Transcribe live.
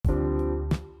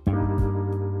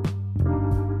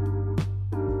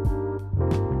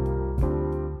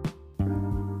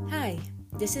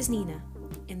This is Nina,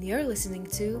 and you're listening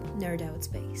to Nerd Out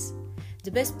Space,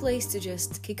 the best place to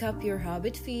just kick up your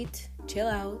hobbit feet, chill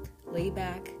out, lay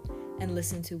back, and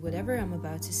listen to whatever I'm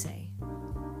about to say.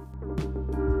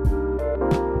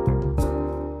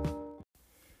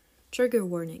 Trigger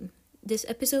warning. This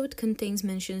episode contains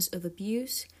mentions of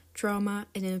abuse, trauma,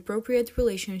 and inappropriate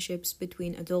relationships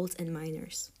between adults and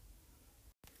minors.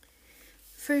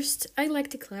 First, I'd like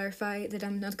to clarify that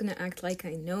I'm not going to act like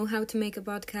I know how to make a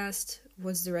podcast,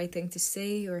 what's the right thing to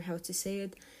say, or how to say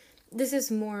it. This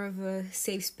is more of a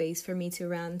safe space for me to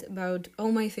rant about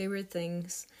all my favorite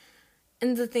things,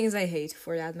 and the things I hate,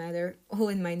 for that matter, all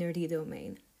in my nerdy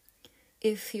domain.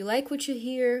 If you like what you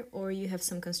hear, or you have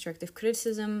some constructive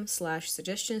criticism /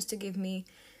 suggestions to give me,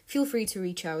 feel free to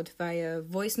reach out via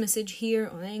voice message here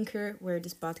on Anchor, where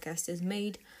this podcast is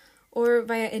made, or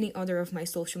via any other of my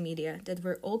social media that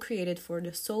were all created for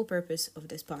the sole purpose of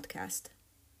this podcast.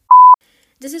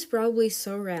 This is probably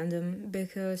so random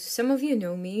because some of you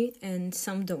know me and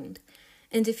some don't.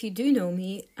 And if you do know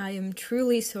me, I am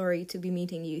truly sorry to be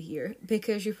meeting you here,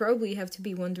 because you probably have to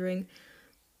be wondering,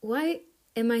 why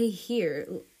am I here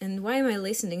and why am I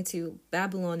listening to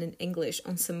Babylon in English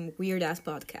on some weird-ass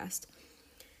podcast?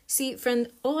 See, friend,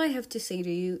 all I have to say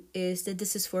to you is that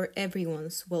this is for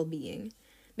everyone's well-being.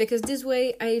 Because this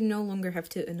way, I no longer have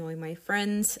to annoy my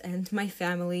friends and my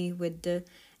family with the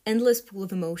endless pool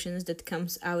of emotions that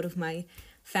comes out of my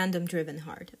fandom-driven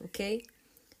heart, okay?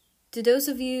 To those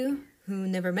of you who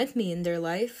never met me in their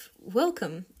life,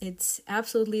 welcome. It's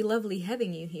absolutely lovely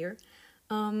having you here.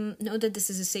 Know that this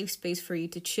is a safe space for you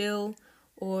to chill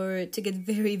or to get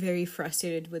very, very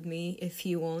frustrated with me if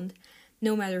you want,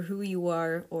 no matter who you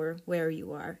are or where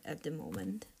you are at the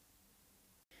moment.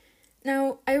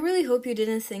 Now, I really hope you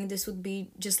didn't think this would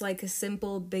be just like a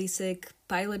simple, basic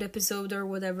pilot episode or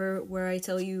whatever, where I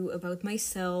tell you about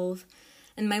myself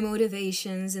and my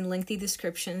motivations in lengthy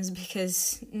descriptions,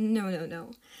 because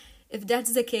no. If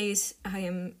that's the case, I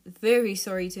am very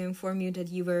sorry to inform you that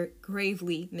you were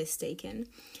gravely mistaken.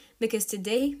 Because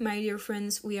today, my dear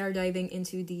friends, we are diving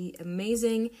into the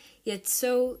amazing, yet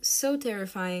so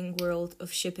terrifying world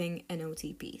of shipping and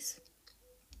OTPs.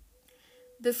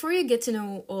 Before you get to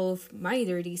know all of my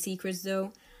dirty secrets,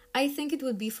 though, I think it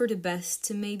would be for the best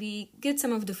to maybe get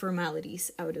some of the formalities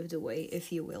out of the way,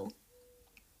 if you will.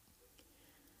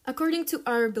 According to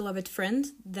our beloved friend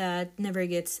that never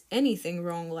gets anything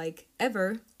wrong like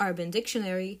ever, Urban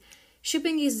Dictionary,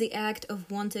 shipping is the act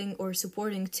of wanting or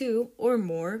supporting two or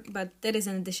more, but that is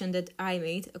an addition that I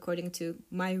made according to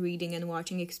my reading and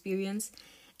watching experience,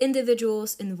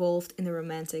 individuals involved in a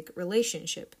romantic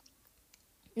relationship.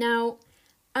 Now,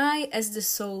 I, as the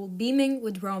soul beaming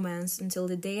with romance until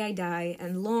the day I die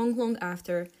and long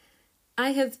after,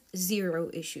 I have zero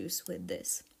issues with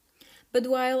this. But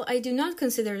while I do not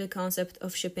consider the concept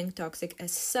of shipping toxic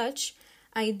as such,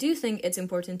 I do think it's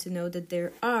important to know that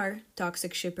there are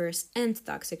toxic shippers and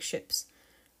toxic ships.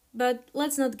 But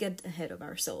let's not get ahead of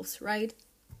ourselves, right?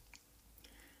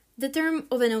 The term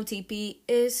of an OTP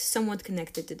is somewhat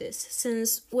connected to this,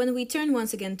 since when we turn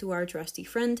once again to our trusty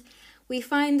friend, we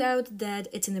find out that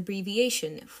it's an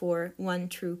abbreviation for one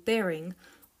true pairing,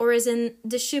 or as in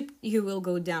the ship you will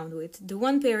go down with, the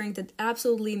one pairing that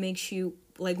absolutely makes you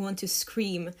want to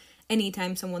scream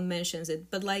anytime someone mentions it,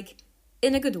 but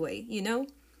in a good way, you know?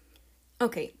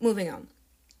 Okay, moving on.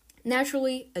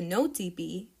 Naturally, an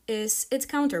OTP is its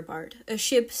counterpart, a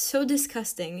ship so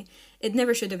disgusting it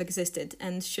never should have existed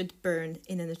and should burn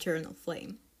in an eternal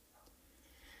flame.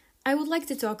 I would like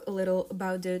to talk a little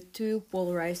about the two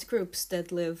polarized groups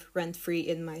that live rent-free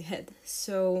in my head.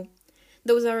 So,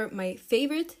 those are my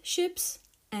favorite ships,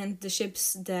 and the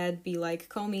ships that be like,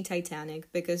 call me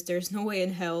Titanic, because there's no way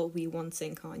in hell we won't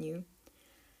sink on you.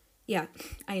 Yeah,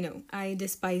 I know, I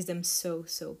despise them so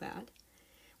bad.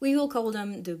 We will call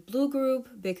them the blue group,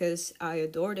 because I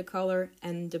adore the color,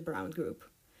 and the brown group.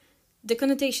 The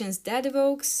connotations that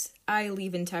evokes, I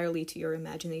leave entirely to your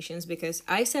imaginations, because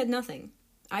I said nothing.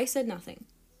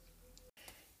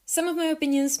 Some of my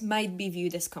opinions might be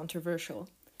viewed as controversial.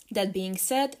 That being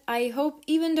said, I hope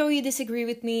even though you disagree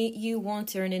with me, you won't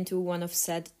turn into one of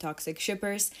said toxic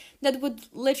shippers that would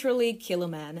literally kill a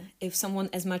man if someone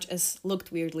as much as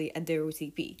looked weirdly at their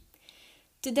OTP.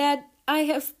 To that, I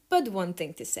have but one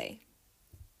thing to say.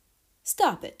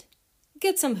 Stop it.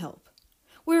 Get some help.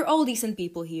 We're all decent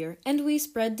people here, and we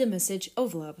spread the message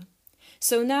of love.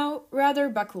 So now, rather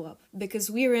buckle up, because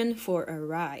we're in for a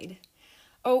ride.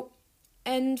 Oh,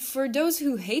 and for those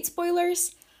who hate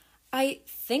spoilers, I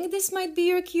think this might be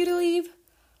your cue to leave.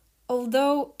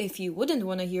 Although, if you wouldn't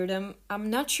want to hear them,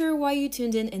 I'm not sure why you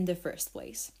tuned in the first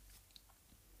place.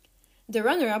 The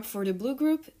runner-up for the blue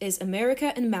group is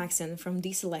America and Maxon from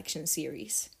Deselection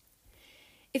series.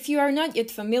 If you are not yet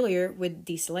familiar with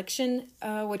Deselection,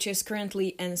 which is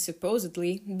currently and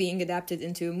supposedly being adapted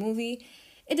into a movie,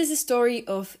 it is a story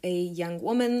of a young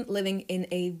woman living in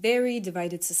a very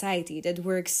divided society that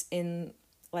works in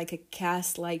like a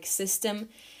caste-like system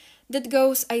that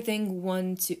goes, I think,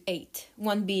 1 to 8.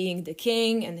 1 being the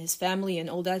king and his family and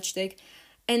all that shtick,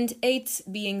 and 8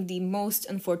 being the most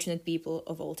unfortunate people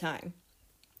of all time.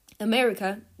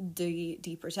 America, the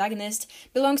protagonist,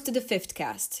 belongs to the 5th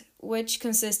caste, which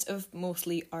consists of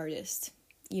mostly artists.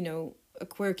 You know, a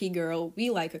quirky girl. We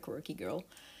like a quirky girl.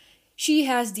 She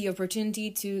has the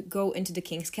opportunity to go into the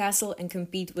king's castle and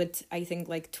compete with, I think,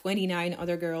 like 29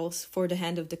 other girls for the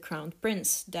hand of the crowned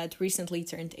prince that recently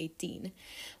turned 18,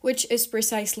 which is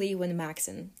precisely when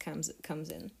Maxon comes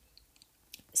in.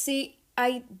 See,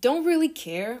 I don't really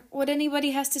care what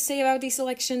anybody has to say about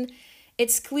Deselection.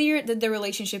 It's clear that the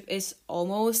relationship is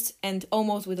almost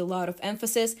with a lot of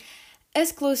emphasis,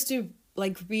 as close to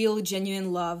like real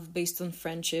genuine love based on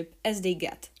friendship as they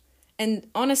get. And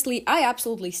honestly, I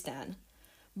absolutely stan.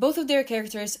 Both of their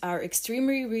characters are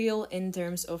extremely real in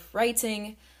terms of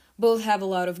writing. Both have a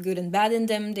lot of good and bad in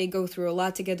them. They go through a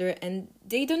lot together and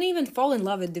they don't even fall in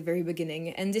love at the very beginning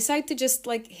and decide to just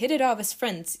like hit it off as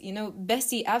friends. You know,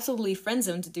 Bestie absolutely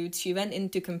friendzoned the dude she went in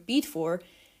to compete for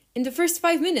in the first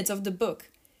 5 minutes of the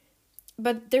book.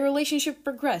 But their relationship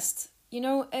progressed, you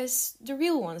know, as the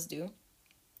real ones do.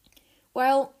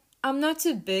 While I'm not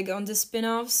too big on the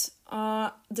spin-offs,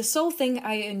 the sole thing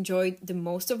I enjoyed the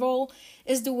most of all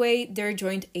is the way their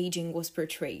joint aging was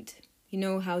portrayed. You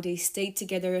know, how they stayed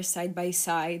together side by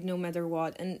side no matter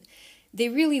what, and they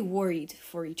really worried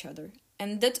for each other.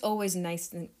 And that's always a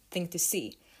nice thing to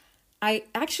see. I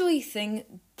actually think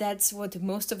that's what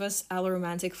most of us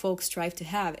alloromantic folks strive to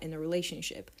have in a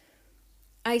relationship.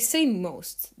 I say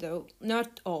most, though,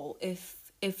 not all. If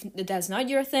that's not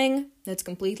your thing, that's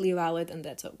completely valid and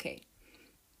that's okay.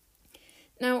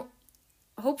 Now,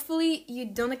 hopefully you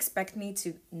don't expect me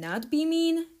to not be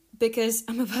mean, because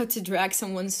I'm about to drag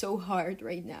someone so hard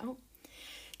right now.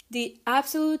 The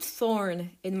absolute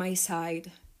thorn in my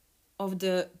side of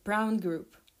the brown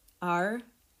group are,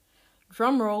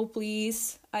 drumroll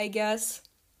please, I guess,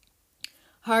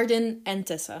 Hardin and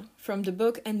Tessa from the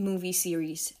book and movie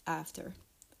series After.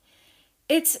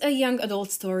 It's a young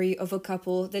adult story of a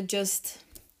couple that just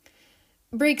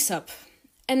breaks up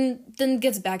and then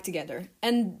gets back together,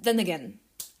 and then again.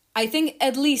 I think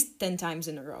at least 10 times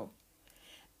in a row.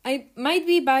 I might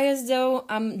be biased though,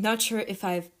 I'm not sure if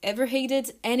I've ever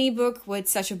hated any book with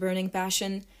such a burning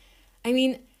passion. I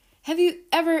mean, have you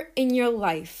ever in your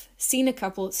life seen a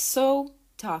couple so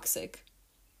toxic?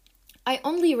 I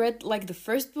only read like the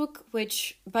first book,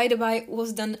 which by the by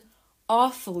was done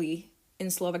awfully in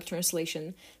Slovak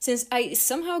translation, since I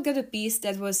somehow got a piece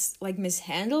that was like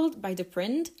mishandled by the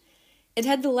print. It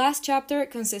had the last chapter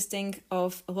consisting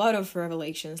of a lot of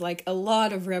revelations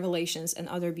and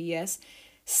other BS,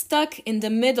 stuck in the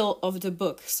middle of the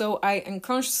book, so I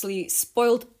unconsciously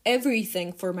spoiled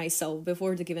everything for myself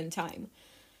before the given time.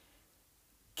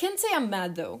 Can't say I'm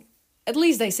mad though. At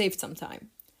least I saved some time.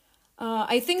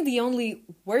 I think the only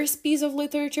worst piece of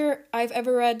literature I've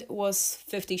ever read was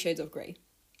 50 Shades of Grey.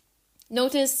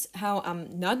 Notice how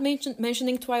I'm not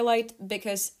mentioning Twilight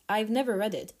because I've never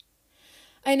read it.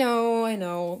 I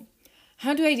know.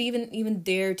 How do I even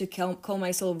dare to call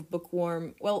myself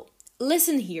bookworm? Well,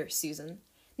 listen here, Susan.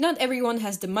 Not everyone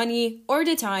has the money or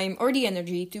the time or the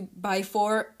energy to buy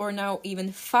 4 or now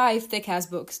even 5 thick-ass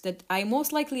books that I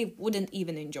most likely wouldn't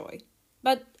even enjoy.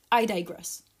 But I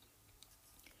digress.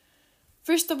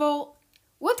 First of all,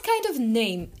 what kind of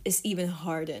name is even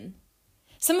Hardin?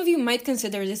 Some of you might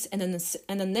consider this an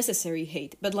unnecessary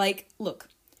hate, but look.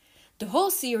 The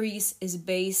whole series is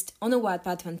based on a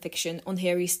Wattpad fanfiction on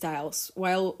Harry Styles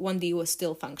while 1D was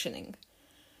still functioning.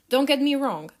 Don't get me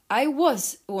wrong, I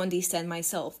was a 1D stan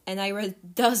myself, and I read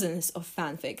dozens of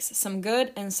fanfics, some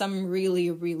good and some really,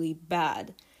 really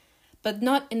bad. But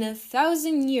not in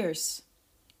 1,000 years.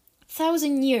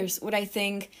 1,000 years would I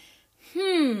think,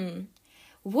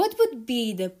 what would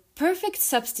be the perfect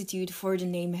substitute for the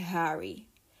name Harry?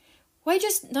 Why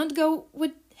just not go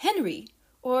with Henry?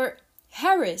 Or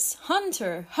Harris,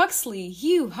 Hunter, Huxley,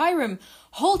 Hugh, Hiram,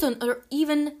 Holton, or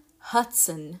even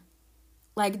Hudson?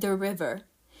 Like the river.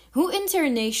 Who in their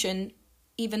nation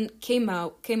even came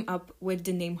up with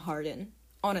the name Hardin?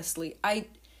 Honestly,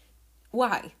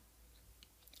 why?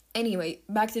 Anyway,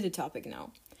 back to the topic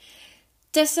now.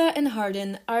 Tessa and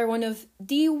Hardin are one of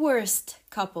the worst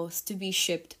couples to be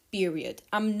shipped, period.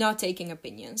 I'm not taking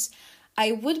opinions.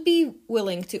 I would be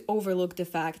willing to overlook the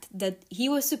fact that he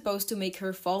was supposed to make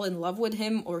her fall in love with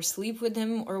him or sleep with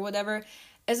him or whatever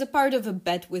as a part of a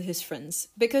bet with his friends,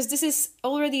 because this is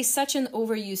already such an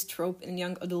overused trope in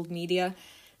young adult media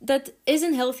that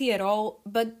isn't healthy at all,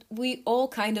 but we all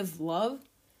kind of love.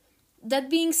 That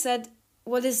being said,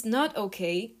 what is not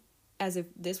okay, as if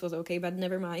this was okay, but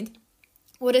never mind,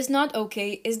 what is not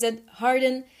okay is that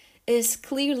Hardin is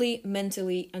clearly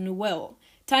mentally unwell.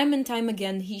 Time and time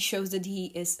again, he shows that he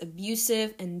is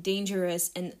abusive and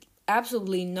dangerous and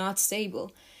absolutely not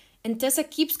stable. And Tessa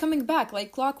keeps coming back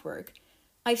like clockwork.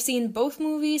 I've seen both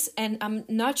movies, and I'm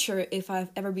not sure if I've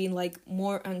ever been like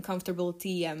more uncomfortable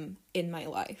TM in my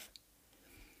life.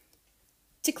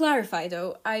 To clarify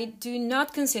though, I do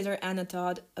not consider Anna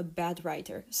Todd a bad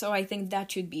writer, so I think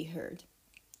that should be heard.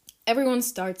 Everyone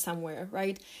starts somewhere,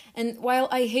 right? And while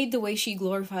I hate the way she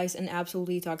glorifies an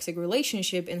absolutely toxic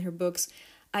relationship in her books,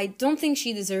 I don't think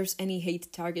she deserves any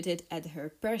hate targeted at her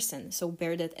person, so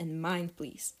bear that in mind,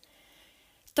 please.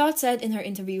 Todd said in her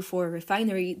interview for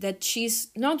Refinery that she's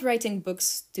not writing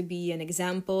books to be an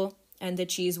example and that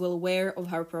she is well aware of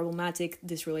how problematic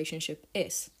this relationship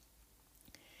is.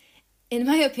 In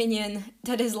my opinion,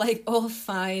 that is like all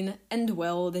fine and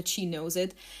well that she knows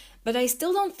it, but I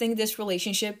still don't think this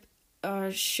relationship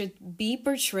should be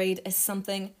portrayed as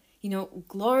something,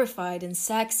 glorified and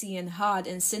sexy and hot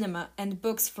in cinema and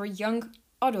books for young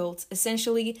adults,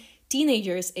 essentially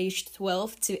teenagers aged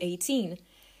 12 to 18.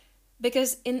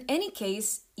 Because in any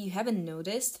case, you haven't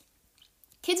noticed,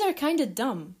 kids are kind of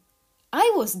dumb.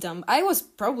 I was dumb. I was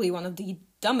probably one of the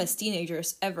dumbest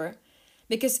teenagers ever.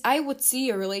 Because I would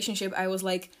see a relationship, I was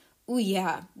like, oh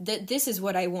yeah, this is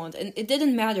what I want. And it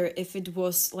didn't matter if it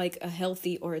was like a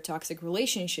healthy or a toxic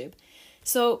relationship.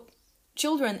 So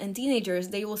children and teenagers,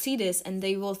 they will see this and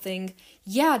they will think,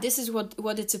 yeah, this is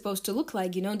what it's supposed to look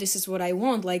like. This is what I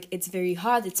want. Like, it's very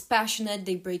hot, it's passionate,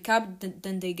 they break up,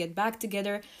 then they get back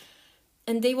together.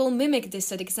 And they will mimic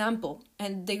this as example.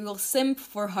 And they will simp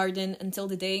for Hardin until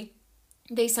the day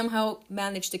they somehow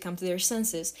manage to come to their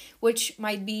senses, which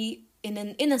might be in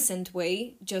an innocent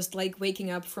way, just like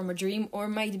waking up from a dream, or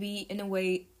might be in a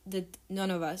way that none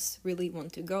of us really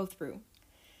want to go through.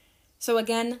 So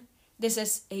again, this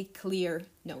is a clear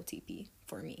no TP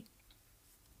for me.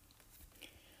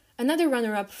 Another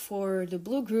runner-up for the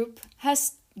blue group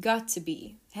has got to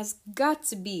be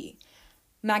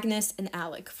Magnus and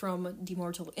Alec from The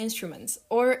Mortal Instruments,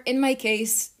 or in my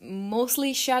case,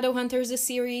 mostly Shadowhunters the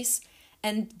series.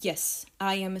 And yes,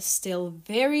 I am still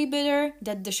very bitter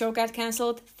that the show got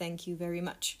cancelled. Thank you very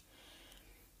much.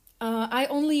 I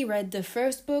only read the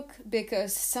first book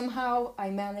because somehow I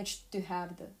managed to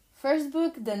have the first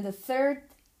book, then the third,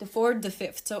 the fourth, the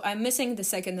fifth. So I'm missing the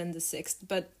second and the sixth.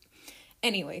 But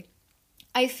anyway,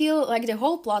 I feel like the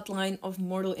whole plotline of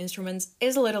Mortal Instruments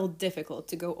is a little difficult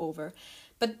to go over.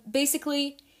 But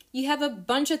basically, you have a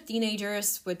bunch of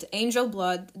teenagers with angel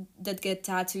blood that get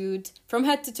tattooed from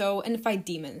head to toe and fight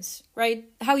demons, right?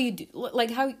 How you do,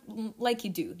 like you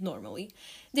do normally.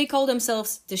 They call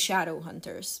themselves the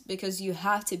Shadowhunters because you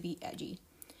have to be edgy.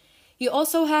 You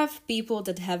also have people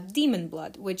that have demon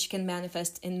blood, which can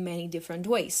manifest in many different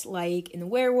ways, like in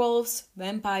werewolves,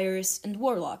 vampires, and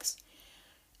warlocks.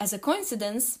 As a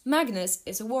coincidence, Magnus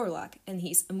is a warlock and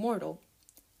he's immortal.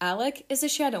 Alec is a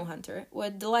shadow hunter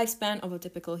with the lifespan of a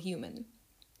typical human.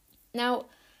 Now,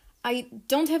 I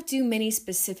don't have too many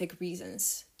specific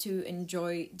reasons to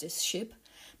enjoy this ship,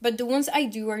 but the ones I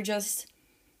do are just,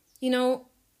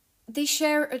 they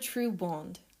share a true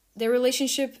bond. Their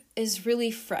relationship is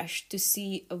really fresh to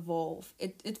see evolve.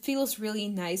 It feels really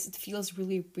nice, it feels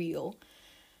really real.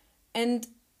 And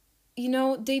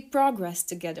they progress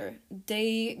together.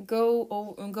 They go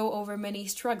over many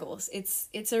struggles.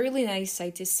 It's a really nice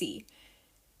sight to see.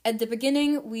 At the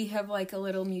beginning, we have like a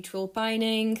little mutual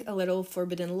pining, a little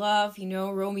forbidden love,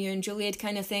 Romeo and Juliet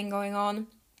kind of thing going on.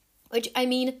 Which,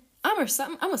 I'm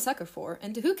a sucker for,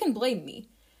 and who can blame me?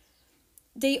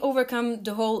 They overcome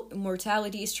the whole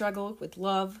immortality struggle with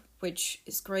love, which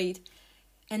is great.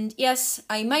 And yes,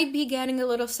 I might be getting a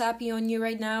little sappy on you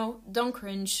right now. Don't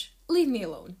cringe. Leave me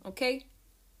alone, okay?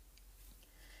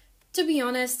 To be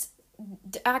honest,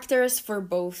 the actors for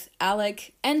both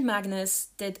Alec and Magnus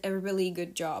did a really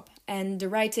good job, and the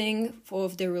writing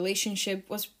of their relationship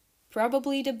was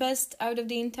probably the best out of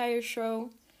the entire show,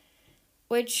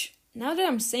 which, now that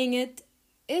I'm saying it,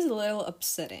 is a little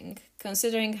upsetting,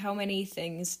 considering how many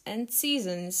things and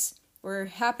seasons were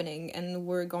happening and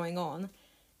were going on,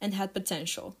 and had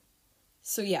potential.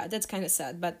 So yeah, that's kind of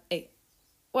sad, but hey,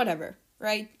 whatever,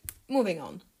 right? Moving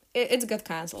on. It got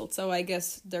cancelled, so I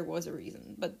guess there was a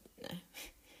reason, but nah.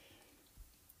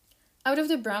 Out of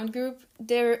the Brown group,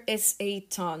 there is a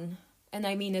ton, and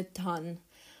I mean a ton,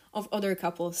 of other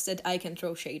couples that I can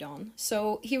throw shade on.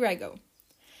 So here I go.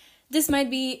 This might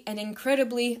be an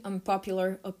incredibly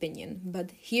unpopular opinion,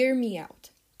 but hear me out.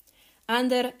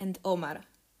 Ander and Omar,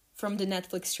 from the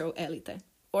Netflix show Elite,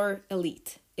 or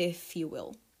Elite, if you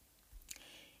will.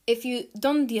 If you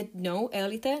don't yet know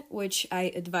Elite, which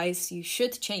I advise you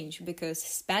should change because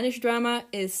Spanish drama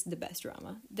is the best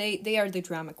drama. They are the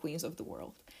drama queens of the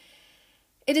world.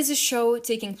 It is a show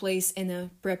taking place in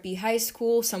a preppy high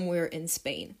school somewhere in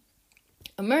Spain.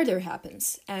 A murder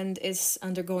happens and is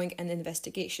undergoing an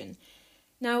investigation.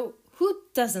 Now, who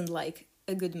doesn't like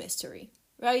a good mystery,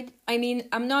 right? I mean,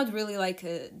 I'm not really like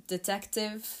a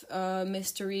detective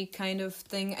mystery kind of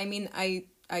thing. I mean,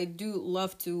 I do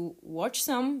love to watch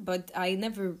some, but I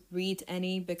never read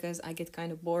any because I get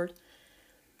kind of bored.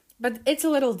 But it's a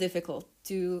little difficult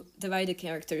to divide the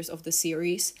characters of the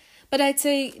series. But I'd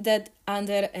say that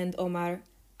Ander and Omar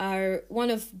are one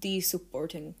of the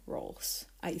supporting roles,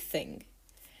 I think.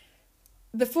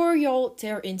 Before y'all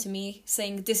tear into me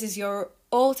saying this is your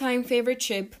all-time favorite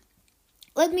ship,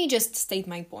 let me just state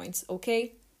my points,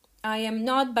 okay? I am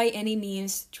not by any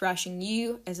means trashing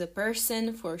you as a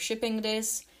person for shipping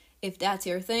this. If that's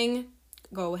your thing,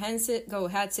 go ahead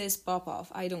sis, pop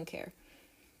off, I don't care.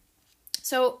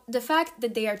 So the fact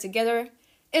that they are together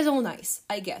is all nice,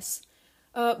 I guess.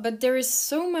 But there is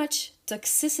so much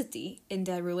toxicity in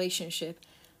that relationship.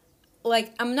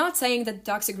 Like, I'm not saying that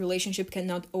toxic relationship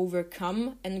cannot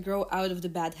overcome and grow out of the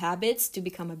bad habits to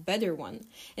become a better one.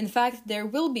 In fact, there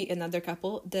will be another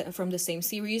couple from the same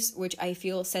series, which I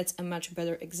feel sets a much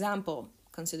better example,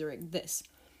 considering this.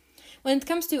 When it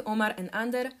comes to Omar and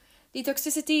Ander, the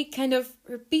toxicity kind of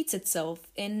repeats itself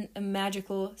in a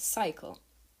magical cycle.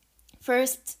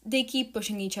 First, they keep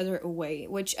pushing each other away,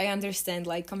 which I understand,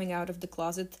 like coming out of the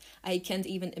closet, I can't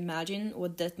even imagine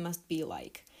what that must be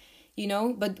like. You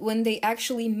know, but when they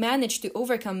actually manage to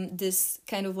overcome this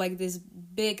kind of like this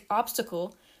big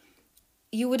obstacle,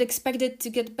 you would expect it to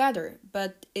get better,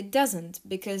 but it doesn't,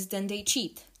 because then they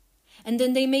cheat. And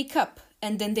then they make up,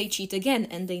 and then they cheat again,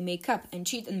 and they make up, and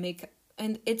cheat and make up.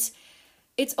 And it's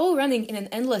all running in an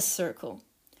endless circle.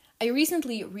 I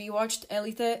recently rewatched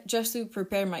Elite just to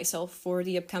prepare myself for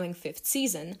the upcoming 5th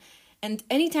season, and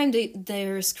anytime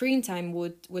their screen time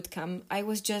would come, I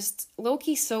was just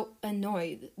low-key so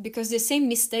annoyed, because the same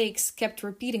mistakes kept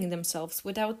repeating themselves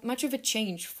without much of a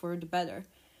change for the better.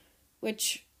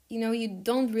 Which, you know, you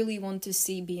don't really want to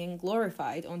see being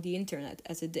glorified on the internet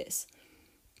as it is.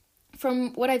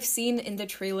 From what I've seen in the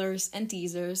trailers and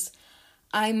teasers,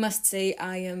 I must say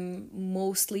I am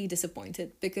mostly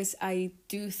disappointed, because I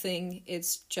do think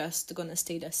it's just gonna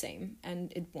stay the same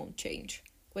and it won't change,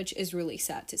 which is really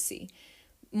sad to see.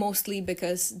 Mostly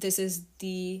because this is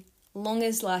the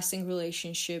longest lasting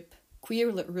relationship, queer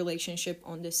relationship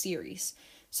on the series.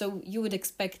 So you would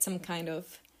expect some kind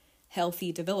of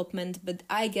healthy development, but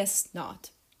I guess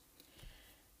not.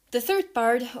 The third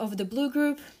part of the blue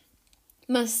group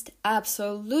must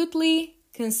absolutely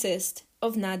consist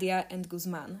of Nadia and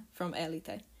Guzman from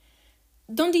Elite.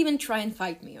 Don't even try and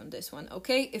fight me on this one,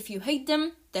 okay? If you hate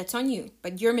them, that's on you,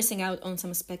 but you're missing out on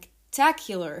some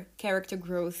spectacular character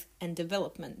growth and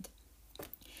development.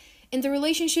 In the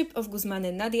relationship of Guzman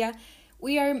and Nadia,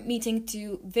 we are meeting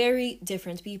two very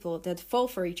different people that fall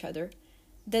for each other,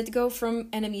 that go from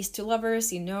enemies to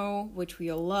lovers, you know, which we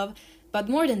all love, but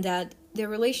more than that, their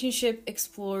relationship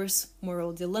explores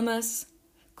moral dilemmas,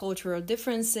 cultural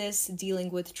differences, dealing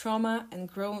with trauma and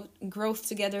growth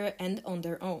together and on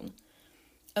their own.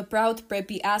 A proud,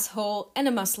 preppy asshole and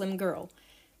a Muslim girl.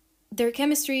 Their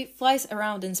chemistry flies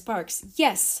around in sparks,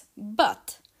 yes,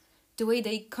 but the way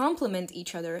they complement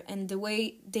each other and the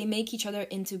way they make each other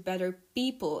into better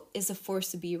people is a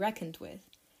force to be reckoned with.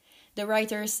 The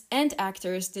writers and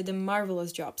actors did a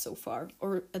marvelous job so far,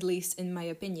 or at least in my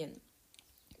opinion.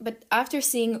 But after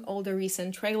seeing all the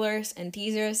recent trailers and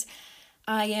teasers,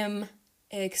 I am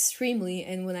extremely,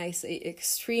 and when I say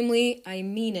extremely, I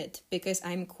mean it, because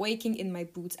I'm quaking in my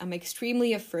boots. I'm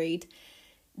extremely afraid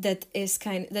that it's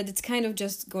kind of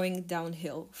just going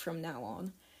downhill from now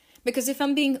on. Because if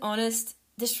I'm being honest,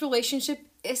 this relationship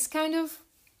is kind of,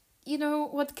 you know,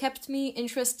 what kept me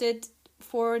interested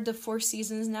for the 4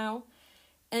 seasons now.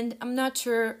 And I'm not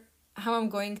sure how I'm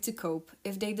going to cope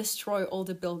if they destroy all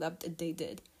the build-up that they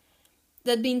did.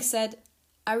 That being said,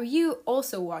 are you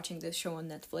also watching this show on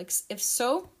Netflix? If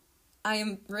so, I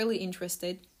am really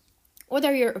interested. What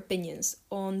are your opinions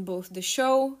on both the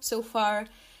show so far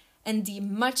and the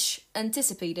much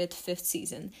anticipated 5th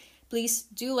season? please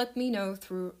do let me know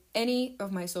through any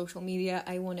of my social media.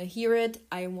 I want to hear it.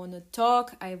 I want to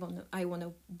talk. I want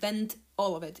to vent,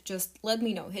 all of it. Just let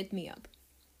me know. Hit me up.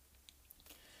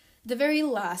 The very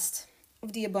last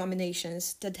of the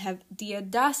abominations that have the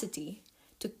audacity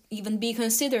to even be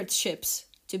considered ships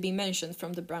to be mentioned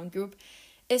from the Brown group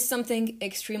is something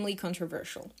extremely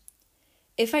controversial.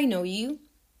 If I know you,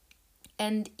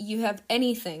 and you have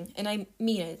anything, and I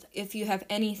mean it, if you have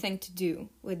anything to do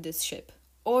with this ship,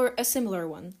 or a similar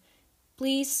one,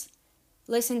 please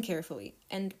listen carefully,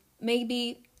 and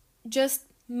maybe, just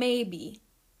maybe,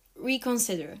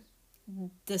 reconsider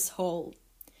this whole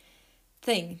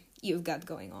thing you've got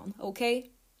going on, okay?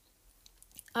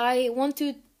 I want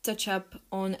to touch up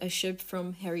on a ship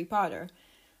from Harry Potter.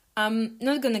 I'm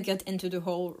not gonna get into the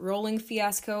whole Rowling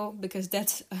fiasco, because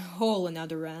that's a whole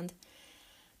another rant.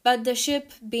 But the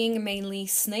ship being mainly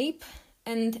Snape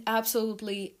and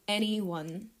absolutely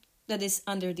anyone that is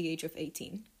under the age of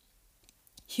 18.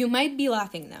 You might be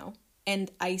laughing now, and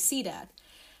I see that.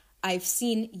 I've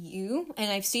seen you,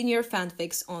 and I've seen your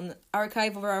fanfics on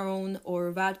Archive of Our Own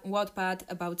or Wattpad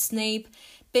about Snape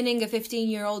pinning a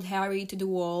 15-year-old Harry to the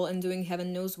wall and doing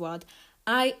heaven knows what.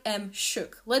 I am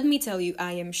shook. Let me tell you,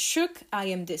 I am shook, I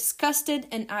am disgusted,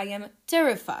 and I am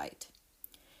terrified.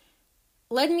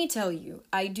 Let me tell you,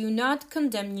 I do not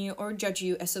condemn you or judge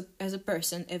you as a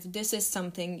person if this is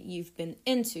something you've been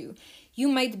into. You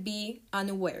might be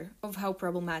unaware of how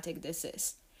problematic this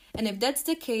is. And if that's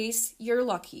the case, you're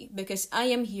lucky, because I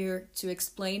am here to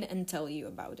explain and tell you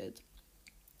about it.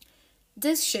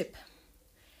 This ship,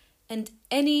 and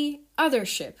any other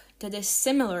ship that is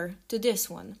similar to this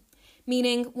one,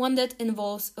 meaning one that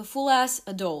involves a full-ass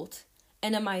adult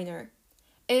and a minor,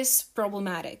 is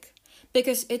problematic.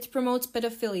 Because it promotes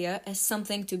pedophilia as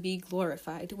something to be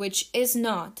glorified, which is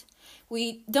not.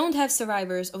 We don't have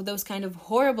survivors of those kind of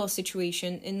horrible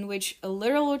situations in which a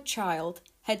literal child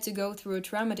had to go through a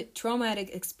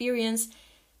traumatic experience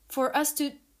for us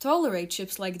to tolerate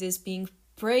ships like this being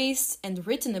praised and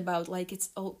written about like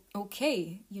it's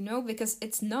okay, because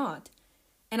it's not.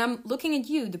 And I'm looking at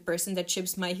you, the person that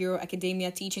ships My Hero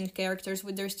Academia teaching characters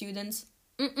with their students.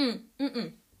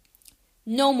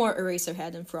 No more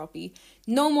Eraserhead and Froppy.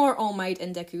 No more All Might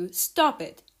and Deku. Stop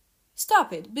it.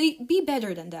 Stop it. Be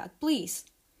better than that, please.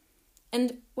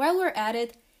 And while we're at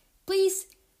it, please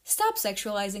stop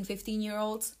sexualizing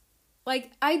 15-year-olds.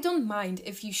 Like, I don't mind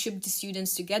if you ship the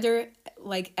students together,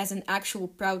 like, as an actual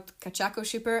proud Kachako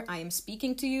shipper, I am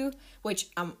speaking to you, which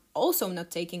I'm also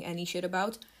not taking any shit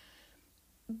about.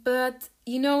 But,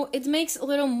 it makes a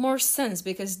little more sense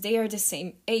because they are the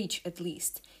same age, at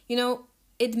least.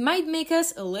 It might make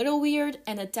us a little weird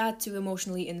and a tad too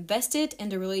emotionally invested in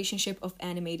the relationship of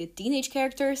animated teenage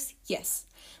characters, yes,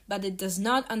 but it does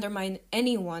not undermine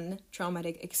anyone's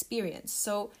traumatic experience.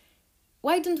 So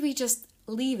why don't we just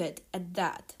leave it at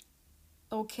that?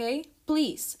 Okay?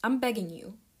 Please, I'm begging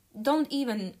you. Don't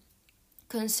even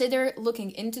consider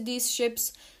looking into these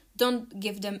ships. Don't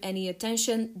give them any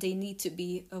attention. They need to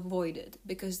be avoided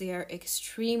because they are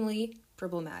extremely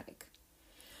problematic.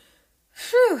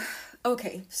 Phew.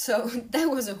 Okay, so that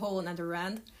was a whole another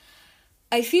rant.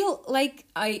 I feel like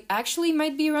I actually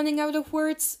might be running out of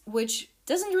words, which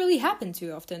doesn't really happen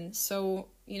too often. So,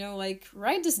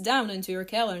 write this down into your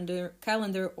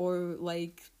calendar or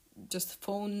just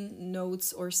phone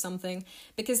notes or something,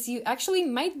 because you actually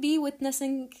might be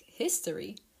witnessing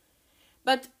history.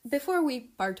 But before we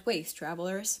part ways,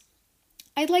 travelers,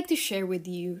 I'd like to share with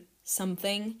you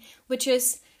something, which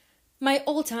is my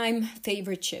all-time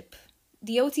favorite ship.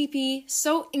 The OTP,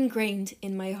 so ingrained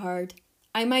in my heart,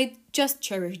 I might just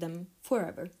cherish them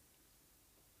forever.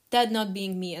 That not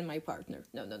being me and my partner.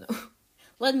 No.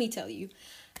 Let me tell you.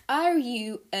 Are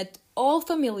you at all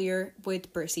familiar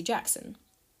with Percy Jackson?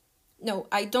 No,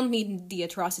 I don't mean the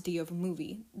atrocity of a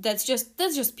movie. That's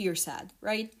just pure sad,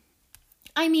 right?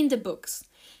 I mean the books.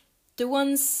 The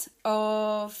ones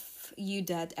of you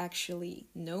that actually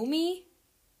know me.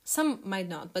 Some might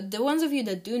not, but the ones of you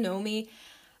that do know me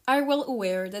are well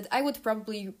aware that I would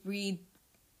probably read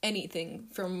anything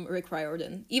from Rick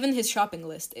Riordan, even his shopping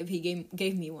list if he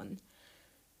gave me one.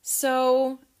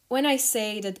 So, when I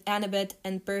say that Annabeth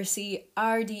and Percy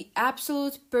are the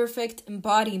absolute perfect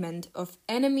embodiment of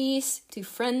enemies to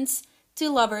friends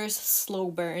to lovers slow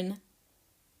burn,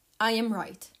 I am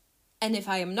right. And if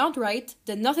I am not right,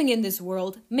 then nothing in this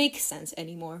world makes sense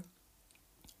anymore.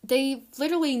 They've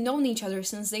literally known each other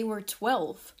since they were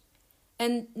 12.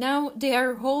 And now they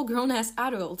are whole grown-ass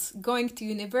adults going to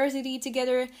university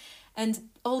together and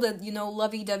all that,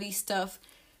 lovey-dovey stuff.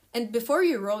 And before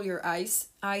you roll your eyes,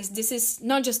 this is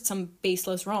not just some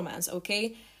baseless romance,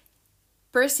 okay?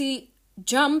 Percy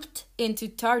jumped into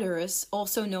Tartarus,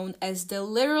 also known as the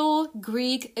literal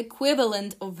Greek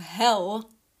equivalent of hell,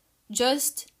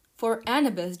 just for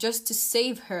Annabeth, just to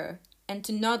save her and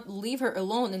to not leave her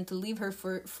alone and to leave her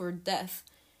for death.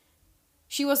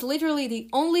 She was literally the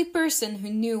only person who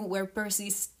knew where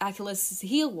Percy's Achilles'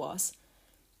 heel was.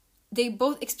 They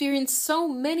both experienced so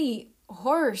many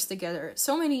horrors together,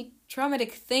 so many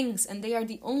traumatic things, and they are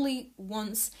the only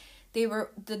ones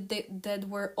that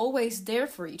were always there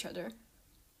for each other.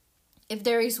 If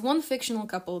there is one fictional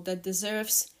couple that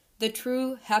deserves the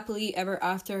true happily ever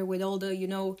after with all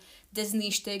the, Disney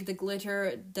shtick, the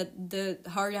glitter, the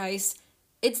hard eyes,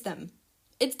 it's them.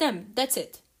 It's them. That's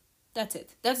it.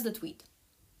 That's the tweet.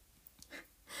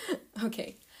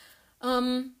 Okay.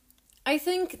 I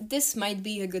think this might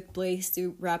be a good place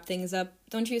to wrap things up,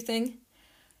 don't you think?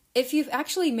 If you've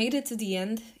actually made it to the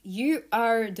end, you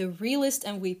are the realest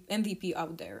MVP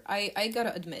out there. I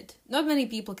gotta admit, not many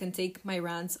people can take my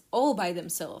rants all by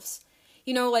themselves.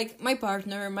 Like my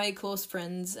partner, my close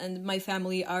friends, and my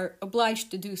family are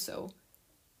obliged to do so.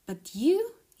 But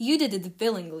you did it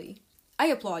willingly. I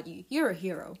applaud you. You're a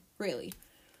hero, really.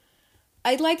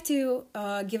 I'd like to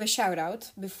give a shout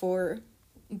out before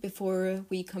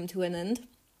we come to an end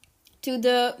to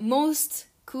the most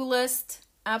coolest,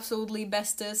 absolutely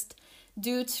bestest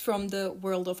dudes from the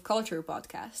World of Culture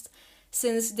podcast,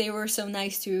 since they were so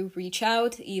nice to reach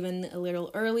out even a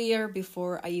little earlier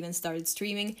before I even started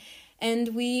streaming,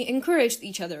 and we encouraged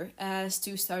each other as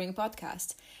to starting a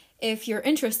podcast. If you're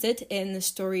interested in the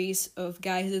stories of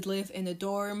guys that live in a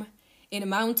dorm, in a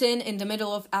mountain, in the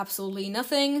middle of absolutely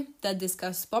nothing, that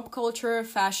discuss pop culture,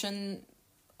 fashion,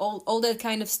 all that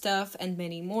kind of stuff, and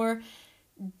many more,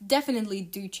 definitely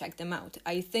do check them out.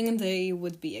 I think they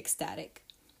would be ecstatic.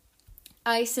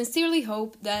 I sincerely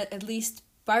hope that at least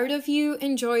part of you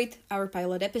enjoyed our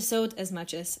pilot episode as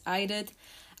much as I did.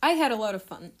 I had a lot of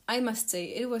fun. I must say,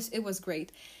 it was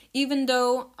great. Even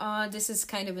though this is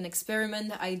kind of an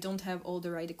experiment, I don't have all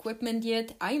the right equipment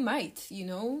yet. I might,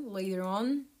 later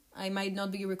on. I might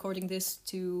not be recording this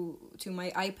to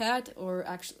my iPad, or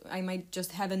actually I might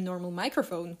just have a normal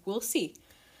microphone. We'll see.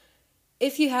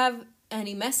 If you have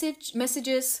any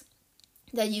messages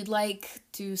that you'd like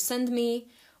to send me,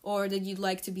 or that you'd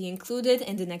like to be included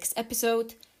in the next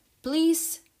episode,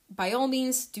 please, by all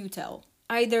means, do tell.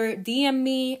 Either DM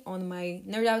me on my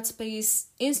Nerd Out Space,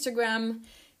 Instagram,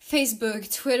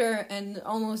 Facebook, Twitter, and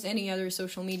almost any other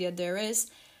social media there is,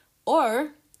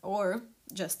 or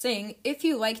just saying, if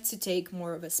you like to take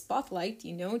more of a spotlight,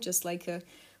 just like a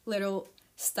little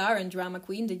star and drama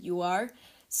queen that you are,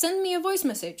 send me a voice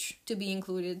message to be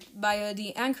included via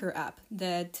the Anchor app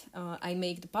that I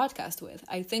make the podcast with.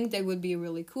 I think that would be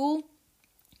really cool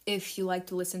if you like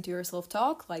to listen to yourself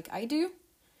talk like I do.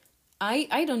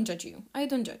 I don't judge you.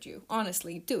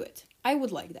 Honestly, do it. I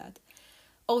would like that.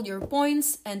 All your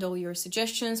points and all your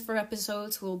suggestions for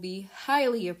episodes will be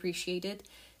highly appreciated.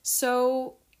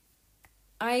 So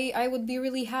I would be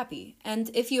really happy.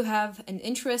 And if you have an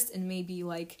interest in maybe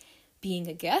being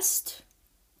a guest,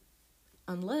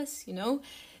 unless,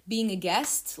 being a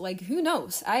guest, who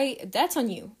knows? That's on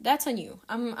you.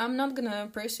 I'm not gonna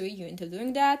persuade you into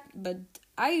doing that, but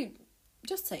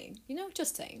just saying.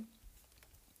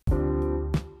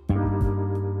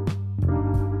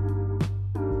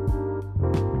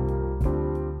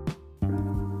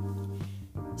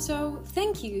 So,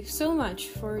 thank you so much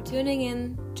for tuning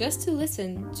in just to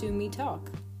listen to me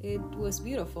talk. It was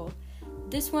beautiful.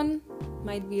 This one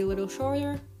might be a little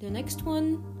shorter, the next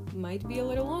one might be a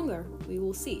little longer. We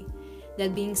will see.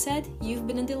 That being said, you've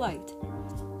been a delight.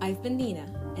 I've been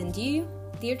Nina, and you,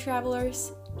 dear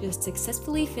travelers, just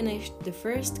successfully finished the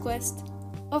first quest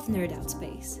of Nerd Out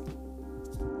Space.